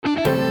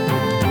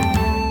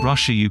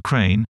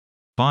Russia-Ukraine.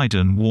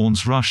 Biden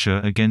warns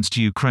Russia against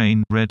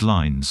Ukraine red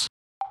lines.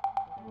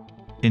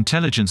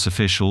 Intelligence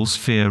officials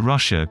fear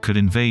Russia could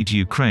invade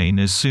Ukraine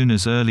as soon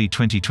as early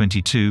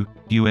 2022,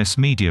 U.S.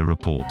 media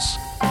reports.